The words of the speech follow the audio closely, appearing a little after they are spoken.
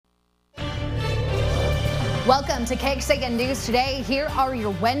Welcome to KXAN News Today. Here are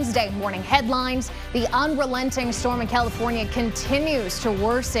your Wednesday morning headlines. The unrelenting storm in California continues to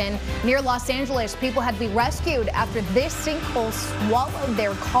worsen. Near Los Angeles, people had to be rescued after this sinkhole swallowed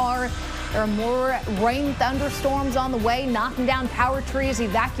their car. There are more rain thunderstorms on the way, knocking down power trees,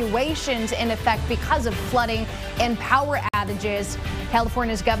 evacuations in effect because of flooding and power outages.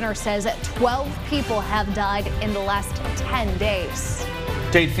 California's governor says 12 people have died in the last 10 days.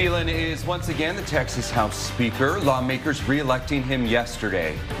 Dade Phelan is once again the Texas House Speaker. Lawmakers re-electing him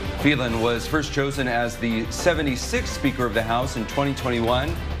yesterday. Phelan was first chosen as the 76th Speaker of the House in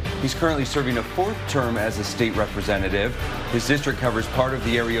 2021. He's currently serving a fourth term as a state representative. His district covers part of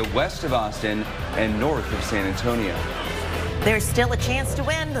the area west of Austin and north of San Antonio. There's still a chance to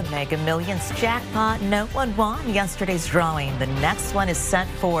win the Mega Millions jackpot. No one won yesterday's drawing. The next one is set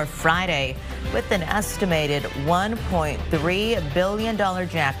for Friday with an estimated $1.3 billion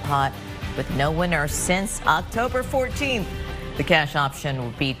jackpot with no winner since October 14th. The cash option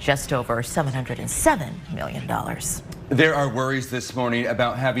will be just over $707 million. There are worries this morning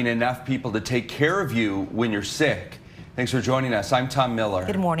about having enough people to take care of you when you're sick. Thanks for joining us. I'm Tom Miller.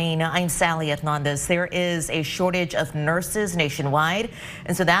 Good morning. I'm Sally Hernandez. There is a shortage of nurses nationwide,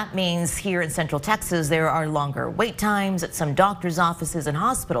 and so that means here in Central Texas there are longer wait times at some doctors' offices and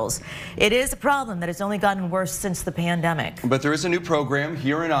hospitals. It is a problem that has only gotten worse since the pandemic. But there is a new program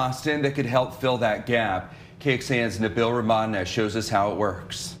here in Austin that could help fill that gap. KXAN's Nabil Ramadna shows us how it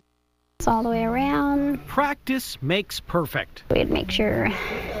works. It's all the way around. Practice makes perfect. We'd make sure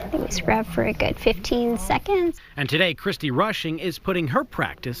that we scrub for a good 15 seconds. And today, Christy Rushing is putting her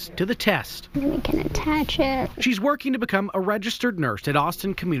practice to the test. And we can attach it. She's working to become a registered nurse at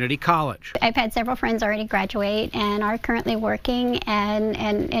Austin Community College. I've had several friends already graduate and are currently working and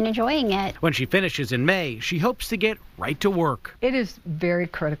enjoying it. When she finishes in May, she hopes to get right to work. It is very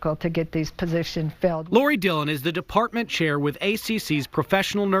critical to get these positions filled. Lori Dillon is the department chair with ACC's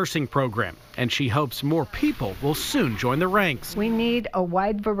professional nursing program, and she hopes more people will soon join the ranks. We need a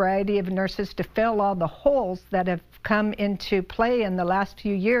wide variety of nurses to fill all the holes that have come into play in the last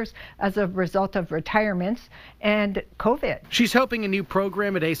few years as a result of retirements and COVID. She's hoping a new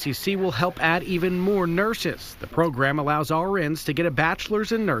program at ACC will help add even more nurses. The program allows RNs to get a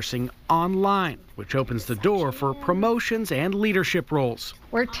bachelor's in nursing online, which opens the door for promotions and leadership roles.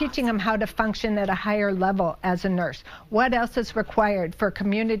 We're teaching them how to function at a higher level as a nurse. What else is required for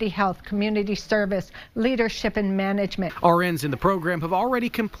community health, community service, leadership, and management? RNs in the program have already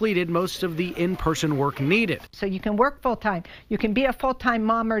completed most of the in-person work needed. So you can work full-time, you can be a full-time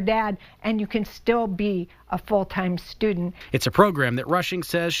mom or dad, and you can still be a full-time student. It's a program that Rushing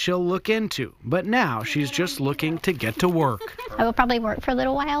says she'll look into, but now she's just looking to get to work. I will probably work for a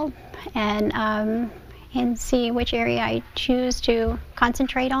little while and see which area I choose to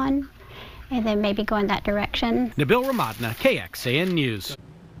concentrate on, and then maybe go in that direction. Nabil Ramadna, KXAN News.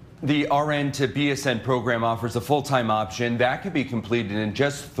 The RN to BSN program offers a full-time option that could be completed in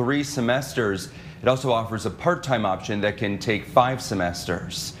just 3 semesters. It also offers a part-time option that can take 5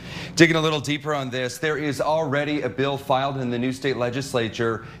 semesters. Digging a little deeper on this, there is already a bill filed in the new state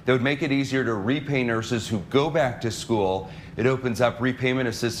legislature that would make it easier to repay nurses who go back to school. It opens up repayment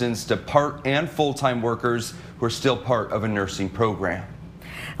assistance to part and full-time workers who are still part of a nursing program.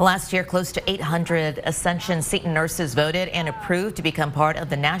 Last year, close to 800 Ascension Seton nurses voted and approved to become part of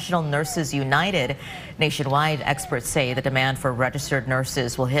the National Nurses United. Nationwide, experts say the demand for registered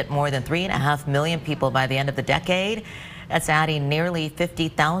nurses will hit more than 3.5 million people by the end of the decade. That's adding nearly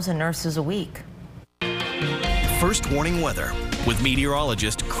 50,000 nurses a week. First warning weather with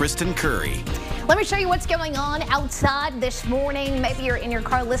meteorologist Kristen Curry. Let me show you what's going on outside this morning. Maybe you're in your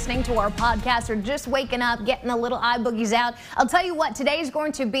car listening to our podcast or just waking up, getting a little eye boogies out. I'll tell you what, today is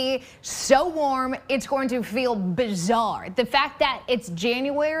going to be so warm, it's going to feel bizarre. The fact that it's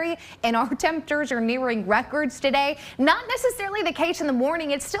January and our temperatures are nearing records today, not necessarily the case in the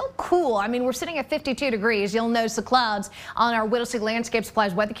morning. It's still cool. I mean, we're sitting at 52 degrees. You'll notice the clouds on our Whittlesey Landscape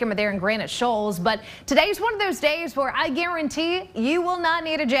Supplies weather camera there in Granite Shoals. But today's one of those days where I guarantee you will not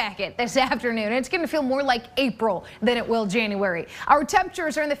need a jacket this afternoon. It's going to feel more like April than it will January. Our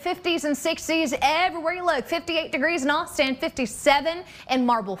temperatures are in the 50s and 60s everywhere you look. 58 degrees in Austin, 57 in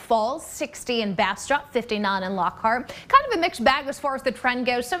Marble Falls, 60 in Bastrop, 59 in Lockhart. Kind of a mixed bag as far as the trend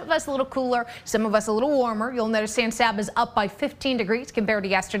goes. Some of us a little cooler, some of us a little warmer. You'll notice San Sab is up by 15 degrees compared to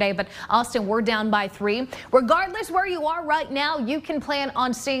yesterday, but Austin, we're down by 3. Regardless where you are right now, you can plan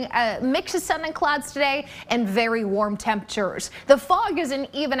on seeing a mix of sun and clouds today and very warm temperatures. The fog isn't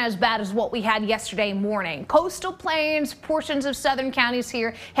even as bad as what we had yesterday morning. Coastal plains, portions of southern counties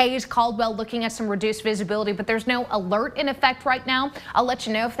here, Hayes, Caldwell, looking at some reduced visibility, but there's no alert in effect right now. I'll let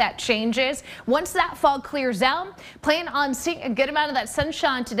you know if that changes. Once that fog clears out, plan on seeing a good amount of that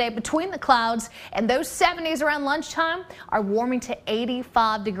sunshine today between the clouds, and those 70s around lunchtime are warming to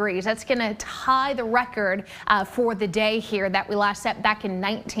 85 degrees. That's going to tie the record for the day here that we last set back in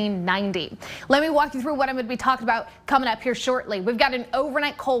 1990. Let me walk you through what I'm going to be talking about coming up here shortly. We've got an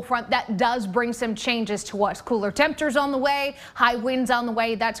overnight cold front that does bring some changes to us. Cooler temperatures on the way, high winds on the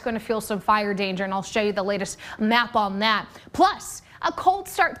way. That's going to feel some fire danger, and I'll show you the latest map on that. Plus, a cold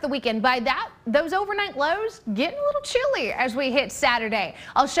start to the weekend. By that, those overnight lows getting a little chilly as we hit Saturday.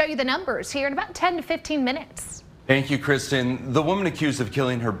 I'll show you the numbers here in about 10 to 15 minutes. Thank you, Kristen. The woman accused of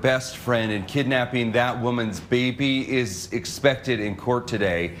killing her best friend and kidnapping that woman's baby is expected in court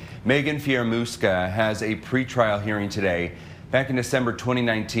today. Megan Fieramusca has a pretrial hearing today. Back in December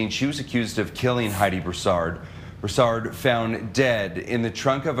 2019, she was accused of killing Heidi Broussard. Broussard found dead in the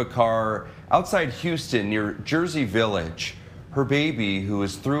trunk of a car outside Houston near Jersey Village. Her baby, who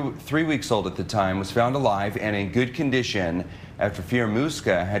was 3 weeks old at the time, was found alive and in good condition after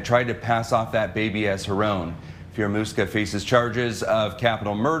Fieramusca had tried to pass off that baby as her own. Fieramusca faces charges of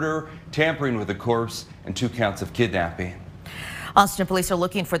capital murder, tampering with a corpse, and 2 counts of kidnapping. Austin police are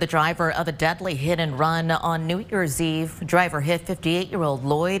looking for the driver of a deadly hit and run on New Year's Eve. Driver hit 58-year-old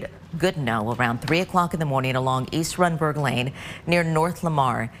Lloyd Goodnow around 3 o'clock in the morning along East Runberg Lane near North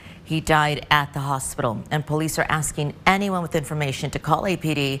Lamar. He died at the hospital, and police are asking anyone with information to call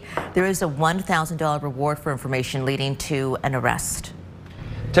APD. There is a $1,000 reward for information leading to an arrest.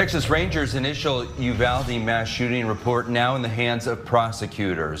 Texas Rangers' initial Uvalde mass shooting report now in the hands of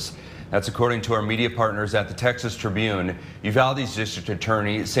prosecutors. That's according to our media partners at the Texas Tribune. Uvalde's district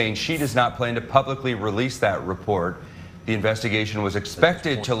attorney saying she does not plan to publicly release that report. The investigation was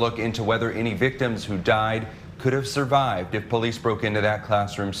expected to look into whether any victims who died could have survived if police broke into that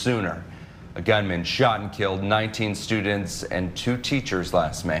classroom sooner. A gunman shot and killed 19 students and 2 teachers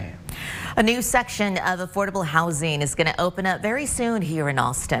last May. A new section of affordable housing is going to open up very soon here in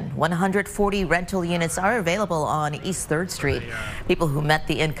Austin. 140 rental units are available on East 3rd Street. People who met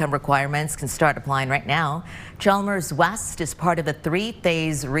the income requirements can start applying right now. Chalmers West is part of the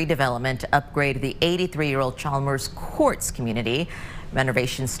 3-phase redevelopment to upgrade the 83-year-old Chalmers Courts community.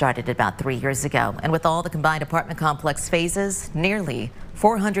 Renovation started about 3 years ago. And with all the combined apartment complex phases, nearly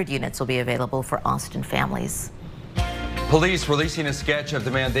 400 units will be available for Austin families. Police releasing a sketch of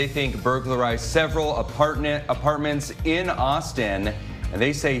the man they think burglarized several apartments in Austin, and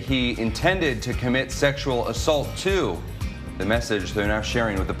they say he intended to commit sexual assault too. The message they're now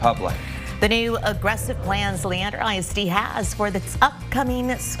sharing with the public. The new aggressive plans Leander ISD has for this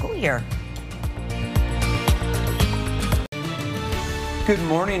upcoming school year. Good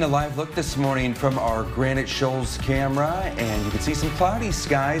morning. A live look this morning from our Granite Shoals camera, and you can see some cloudy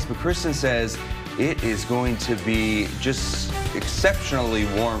skies, but Kristen says it is going to be just exceptionally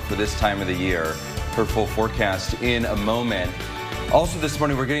warm for this time of the year. Her full forecast in a moment. Also this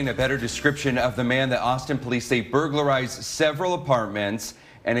morning, we're getting a better description of the man that Austin police say burglarized several apartments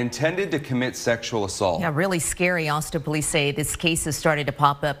and intended to commit sexual assault. Yeah, really scary. Austin police say this case has started to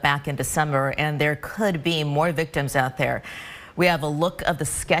pop up back in December, and there could be more victims out there. We have a look of the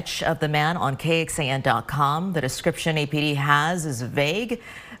sketch of the man on KXAN.com. The description APD has is vague,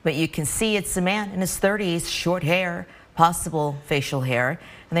 but you can see it's a man in his 30s, short hair, possible facial hair,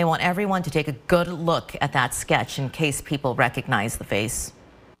 and they want everyone to take a good look at that sketch in case people recognize the face.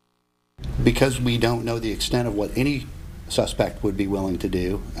 Because we don't know the extent of what any suspect would be willing to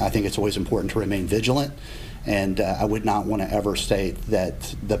do, I think it's always important to remain vigilant, and I would not want to ever state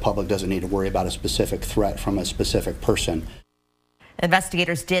that the public doesn't need to worry about a specific threat from a specific person.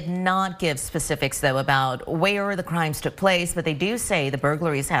 Investigators did not give specifics, though, about where the crimes took place, but they do say the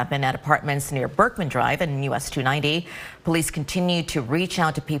burglaries happened at apartments near Berkman Drive and US 290. Police continue to reach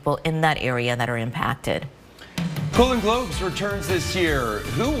out to people in that area that are impacted. Golden Globes returns this year.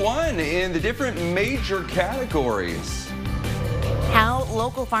 Who won in the different major categories? How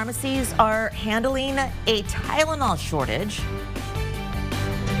local pharmacies are handling a Tylenol shortage.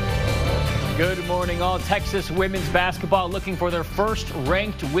 Good morning, all. Texas women's basketball looking for their first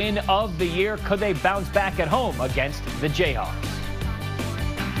ranked win of the year. Could they bounce back at home against the Jayhawks?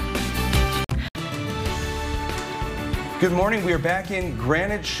 Good morning. We are back in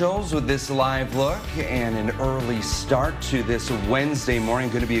Granite Shoals with this live look and an early start to this Wednesday morning.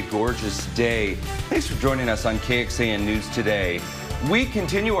 Going to be a gorgeous day. Thanks for joining us on KXAN News Today. We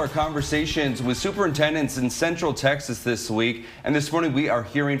continue our conversations with superintendents in Central Texas this week, and this morning we are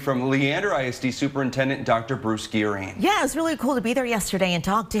hearing from Leander ISD Superintendent Dr. Bruce Gearing. Yeah, it was really cool to be there yesterday and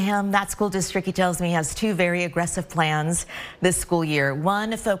talk to him. That school district, he tells me, has two very aggressive plans this school year.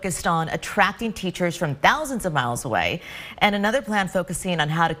 One focused on attracting teachers from thousands of miles away, and another plan focusing on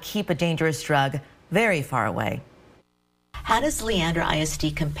how to keep a dangerous drug very far away. How does Leander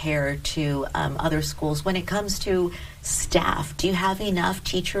ISD compare to other schools when it comes to staff? Do you have enough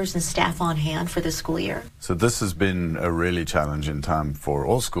teachers and staff on hand for this school year? So this has been a really challenging time for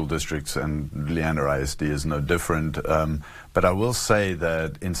all school districts, and Leander ISD is no different. But I will say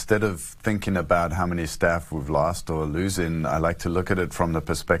that instead of thinking about how many staff we've lost or losing, I like to look at it from the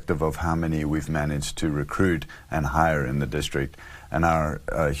perspective of how many we've managed to recruit and hire in the district. And our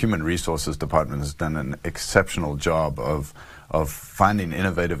Human Resources Department has done an exceptional job of finding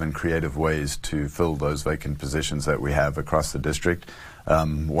innovative and creative ways to fill those vacant positions that we have across the district.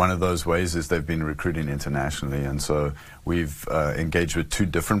 One of those ways is they've been recruiting internationally, and so we've engaged with two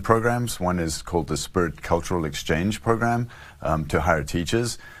different programs. One is called the Spirit Cultural Exchange Program to hire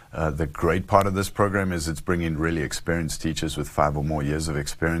teachers. The great part of this program is it's bringing really experienced teachers with 5 or more years of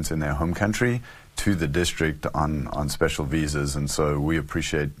experience in their home country to the district on special visas, and so we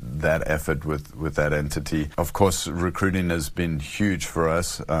appreciate that effort with that entity. Of course, recruiting has been huge for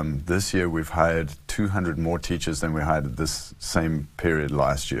us. This year we've hired 200 more teachers than we hired at this same period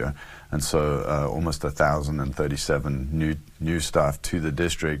last year, and so almost 1,037 new staff to the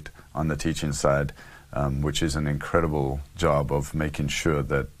district on the teaching side, which is an incredible job of making sure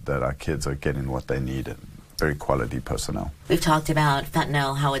that our kids are getting what they need. Very quality personnel. We've talked about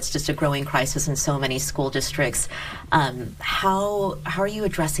fentanyl, how it's just a growing crisis in so many school districts. How are you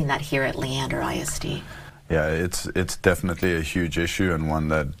addressing that here at Leander ISD? Yeah, it's definitely a huge issue, and one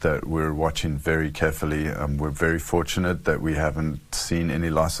that we're watching very carefully. We're very fortunate that we haven't seen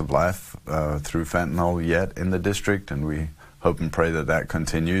any loss of life through fentanyl yet in the district, and we hope and pray that that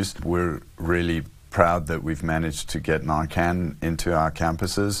continues. We're really proud that we've managed to get Narcan into our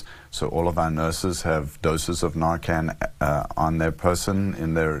campuses, so all of our nurses have doses of Narcan on their person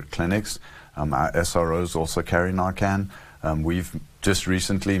in their clinics. Our SROs also carry Narcan. We've just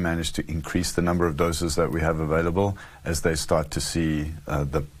recently managed to increase the number of doses that we have available as they start to see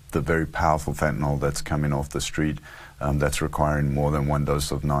the very powerful fentanyl that's coming off the street that's requiring more than 1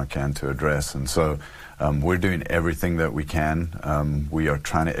 dose of Narcan to address. And so we're doing everything that we can. We are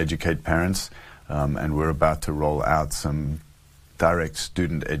trying to educate parents, and we're about to roll out some direct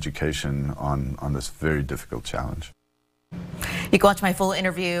student education on this very difficult challenge. You can watch my full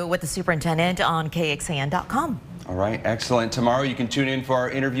interview with the superintendent on KXAN.com. All right, excellent. Tomorrow you can tune in for our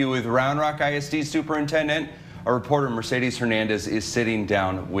interview with Round Rock ISD Superintendent. Our reporter Mercedes Hernandez is sitting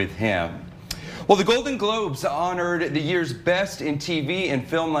down with him. Well, the Golden Globes honored the year's best in TV and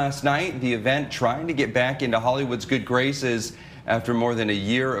film last night. The event trying to get back into Hollywood's good graces after more than a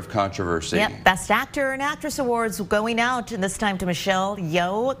year of controversy. Yep, Best Actor and Actress Awards going out, and this time to Michelle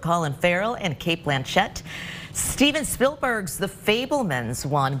Yeoh, Colin Farrell, and Cate Blanchett. Steven Spielberg's The Fabelmans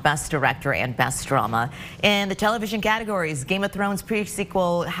won Best Director and Best Drama. In the television categories, Game of Thrones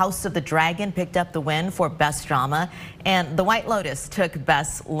pre-sequel House of the Dragon picked up the win for Best Drama, and The White Lotus took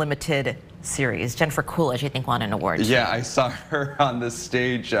Best Limited Series. Jennifer Coolidge, I think, won an award. Yeah, I saw her on the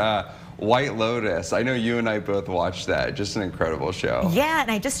stage. White Lotus. I know you and I both watched that. Just an incredible show. Yeah, and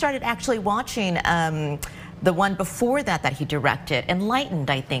I just started actually watching the one before that he directed,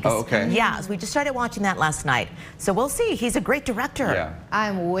 Enlightened, I think. Oh, okay. Yeah, so we just started watching that last night. So we'll see. He's a great director. Yeah.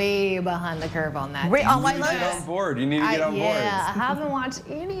 I'm way behind the curve on that. On White Lotus. Get on board. You need to get on board. Yeah, I haven't watched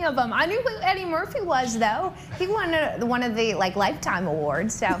any of them. I knew who Eddie Murphy was, though. He won one of the Lifetime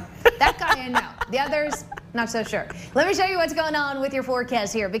Awards, so that guy I know. The others, not so sure. Let me show you what's going on with your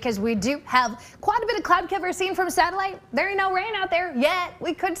forecast here, because we do have quite a bit of cloud cover seen from satellite. There ain't no rain out there yet.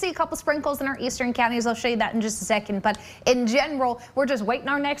 We could see a couple sprinkles in our eastern counties. I'll show you that in just a second. But in general, we're just waiting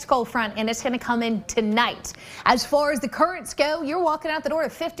our next cold front, and it's going to come in tonight. As far as the currents go, you're walking out the door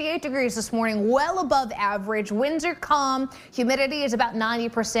at 58 degrees this morning, well above average. Winds are calm. Humidity is about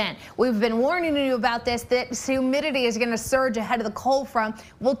 90%. We've been warning you about this, that humidity is going to surge ahead of the cold front.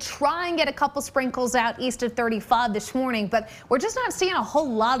 We'll try and get a couple sprinkles out east of 35 this morning, but we're just not seeing a whole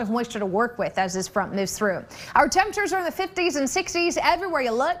lot of moisture to work with as this front moves through. Our temperatures are in the 50s and 60s everywhere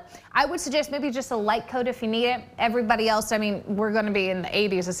you look. I would suggest maybe just a light coat if you need it. Everybody else, I mean, we're going to be in the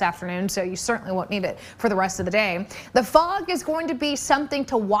 80s this afternoon, so you certainly won't need it for the rest of the day. The fog is going to be something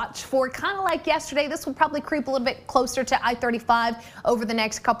to watch for, kind of like yesterday. This will probably creep a little bit closer to I-35 over the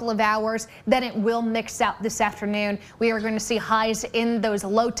next couple of hours. Then it will mix out this afternoon. We are going to see highs in those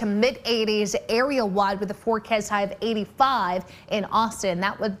low to mid 80s area wide with with a forecast high of 85 in Austin.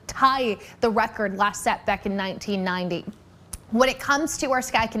 That would tie the record last set back in 1990. When it comes to our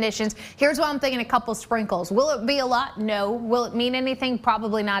sky conditions, here's what I'm thinking: a couple sprinkles. Will it be a lot? No. Will it mean anything?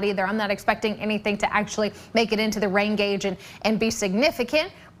 Probably not either. I'm not expecting anything to actually make it into the rain gauge and be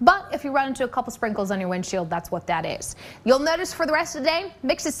significant. But if you run into a couple sprinkles on your windshield, that's what that is. You'll notice for the rest of the day,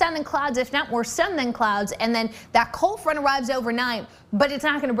 mix of sun and clouds, if not more sun than clouds. And then that cold front arrives overnight, but it's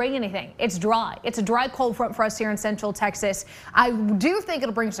not going to bring anything. It's dry. It's a dry cold front for us here in Central Texas. I do think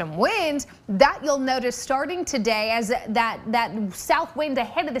it'll bring some wind. That you'll notice starting today, as that south wind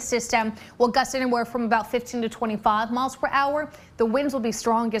ahead of the system will gust anywhere from about 15 to 25 miles per hour. The winds will be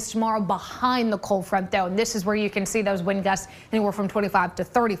strongest tomorrow behind the cold front, though, and this is where you can see those wind gusts anywhere from 25 to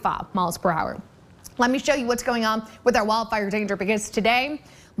 35 miles per hour. Let me show you what's going on with our wildfire danger, because today,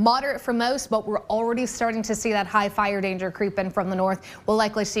 moderate for most, but we're already starting to see that high fire danger creep in from the north. We'll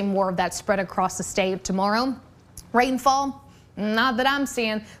likely see more of that spread across the state tomorrow. Rainfall, not that I'm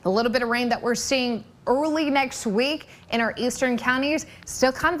seeing. The little bit of rain that we're seeing early next week in our eastern counties,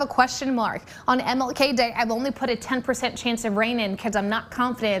 still kind of a question mark. On MLK Day, I've only put a 10% chance of rain in because I'm not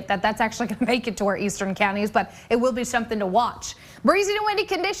confident that that's actually going to make it to our eastern counties, but it will be something to watch. Breezy to windy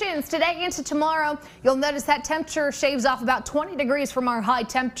conditions today into tomorrow. You'll notice that temperature shaves off about 20 degrees from our high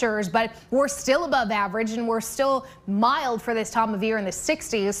temperatures, but we're still above average and we're still mild for this time of year in the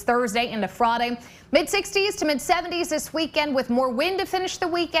 60s Thursday into Friday. Mid-60s to mid-70s this weekend with more wind to finish the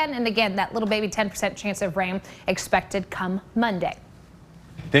weekend. And again, that little baby 10% chance of rain expected come Monday.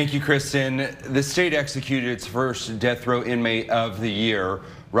 Thank you, Kristen. The state executed its first death row inmate of the year.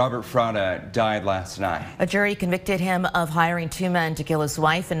 Robert Frada died last night. A jury convicted him of hiring two men to kill his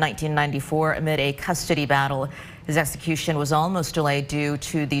wife in 1994 amid a custody battle. His execution was almost delayed due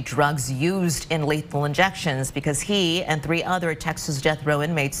to the drugs used in lethal injections because he and three other Texas death row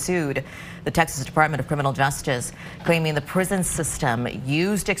inmates sued the Texas Department of Criminal Justice, claiming the prison system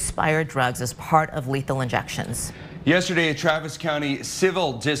used expired drugs as part of lethal injections. Yesterday, a Travis County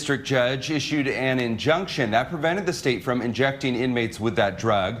civil district judge issued an injunction that prevented the state from injecting inmates with that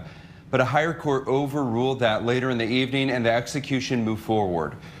drug. But a higher court overruled that later in the evening, and the execution moved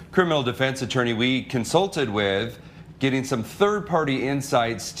forward. Criminal defense attorney we consulted with, getting some third-party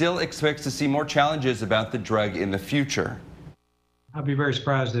insight, still expects to see more challenges about the drug in the future. I'd be very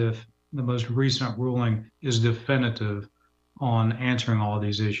surprised if the most recent ruling is definitive on answering all of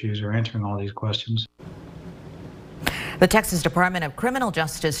these issues or answering all these questions. The Texas Department of Criminal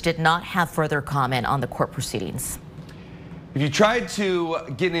Justice did not have further comment on the court proceedings. If you tried to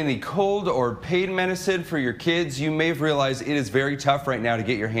get any cold or pain medicine for your kids, you may have realized it is very tough right now to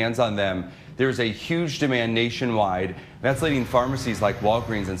get your hands on them. There's a huge demand nationwide. That's leading pharmacies like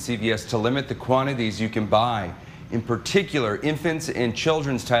Walgreens and CVS to limit the quantities you can buy. In particular, infants and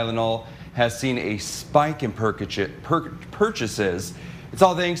children's Tylenol has seen a spike in purchases. It's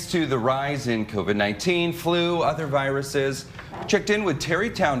all thanks to the rise in COVID-19, flu, other viruses. Checked in with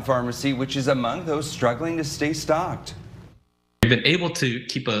Terrytown Pharmacy, which is among those struggling to stay stocked. We've been able to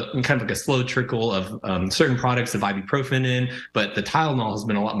keep a kind of like a slow trickle of certain products of ibuprofen in, but the Tylenol has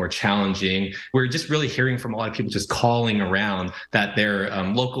been a lot more challenging. We're just really hearing from a lot of people just calling around that their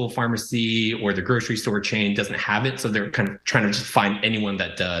local pharmacy or the grocery store chain doesn't have it, so they're kind of trying to just find anyone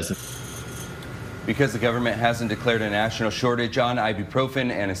that does. Because the government hasn't declared a national shortage on ibuprofen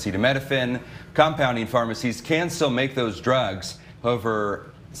and acetaminophen, compounding pharmacies can still make those drugs.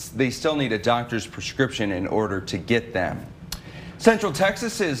 However, they still need a doctor's prescription in order to get them. Central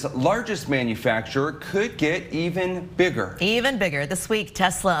Texas's largest manufacturer could get even bigger. Even bigger. This week,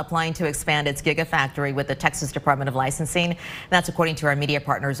 Tesla applying to expand its Gigafactory with the Texas Department of Licensing. That's according to our media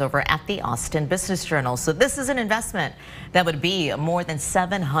partners over at the Austin Business Journal. So this is an investment that would be more than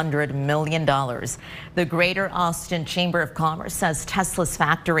 $700 million. The Greater Austin Chamber of Commerce says Tesla's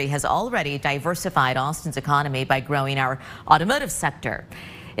factory has already diversified Austin's economy by growing our automotive sector.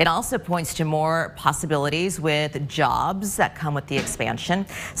 It also points to more possibilities with jobs that come with the expansion,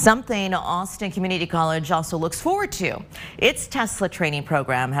 something Austin Community College also looks forward to. Its Tesla training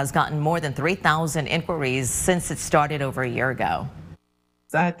program has gotten more than 3,000 inquiries since it started over a year ago.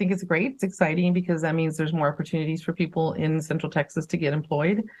 I think it's great. It's exciting because that means there's more opportunities for people in Central Texas to get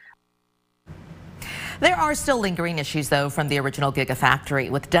employed. There are still lingering issues, though, from the original Gigafactory,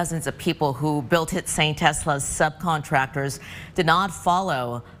 with dozens of people who built it saying Tesla's subcontractors did not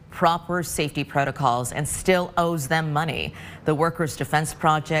follow proper safety protocols and still owes them money. The Workers' Defense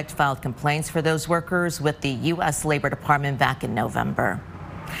Project filed complaints for those workers with the U.S. Labor Department back in November.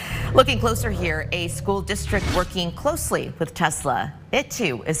 Looking closer here, a school district working closely with Tesla. It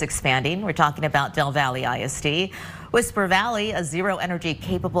too is expanding. We're talking about Del Valley ISD. Whisper Valley, a zero-energy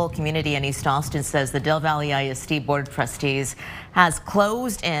capable community in East Austin, says the Del Valley ISD Board of Trustees has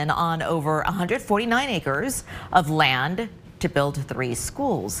closed in on over 149 acres of land to build 3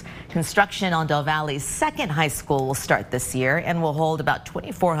 schools. Construction on Del Valley's second high school will start this year and will hold about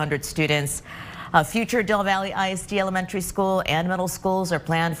 2,400 students. Future Del Valley ISD elementary school and middle schools are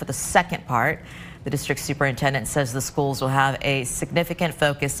planned for the second part. The district superintendent says the schools will have a significant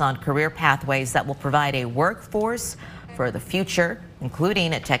focus on career pathways that will provide a workforce for the future,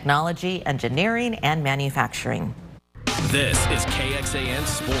 including technology, engineering, and manufacturing. This is KXAN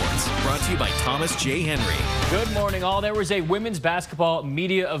Sports, brought to you by Thomas J. Henry. Good morning, all. There was a women's basketball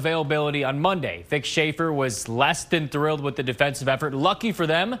media availability on Monday. Vic Schaefer was less than thrilled with the defensive effort. Lucky for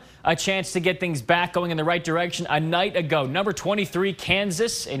them, a chance to get things back going in the right direction a night ago. Number 23,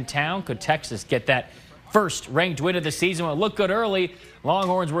 Kansas in town. Could Texas get that first ranked win of the season? Well, it looked good early.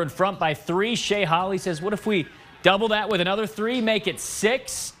 Longhorns were in front by 3. Shea Holly says, what if we double that with another 3, make it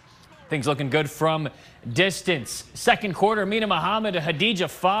 6? Things looking good from distance. Second quarter, Mina Muhammad, Hadija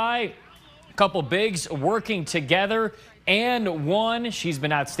Faye, a couple bigs working together and one. She's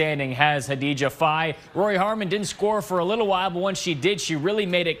been outstanding, has Hadija Faye. Rory Harmon didn't score for a little while, but once she did, she really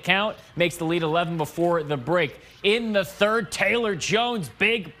made it count. Makes the lead 11 before the break. In the third, Taylor Jones,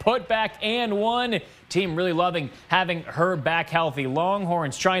 big putback and one. Team really loving having her back healthy.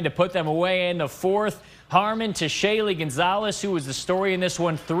 Longhorns trying to put them away in the fourth. Harmon to Shaylee Gonzalez, who was the story in this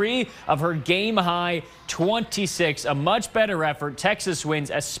one. 3 of her game-high 26. A much better effort. Texas wins,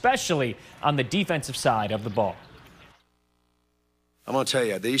 especially on the defensive side of the ball. I'm going to tell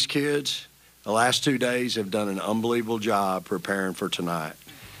you, these kids, the last 2 days have done an unbelievable job preparing for tonight.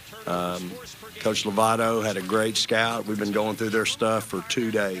 Coach Lovato had a great scout. We've been going through their stuff for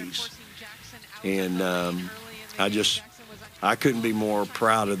 2 days. And I couldn't be more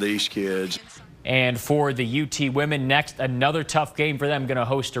proud of these kids. And for the UT women, next, another tough game for them. Going to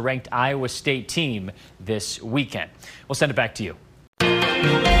host a ranked Iowa State team this weekend. We'll send it back to you.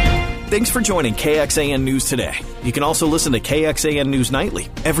 Thanks for joining KXAN News today. You can also listen to KXAN News Nightly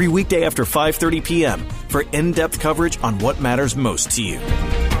every weekday after 5:30 p.m. for in-depth coverage on what matters most to you.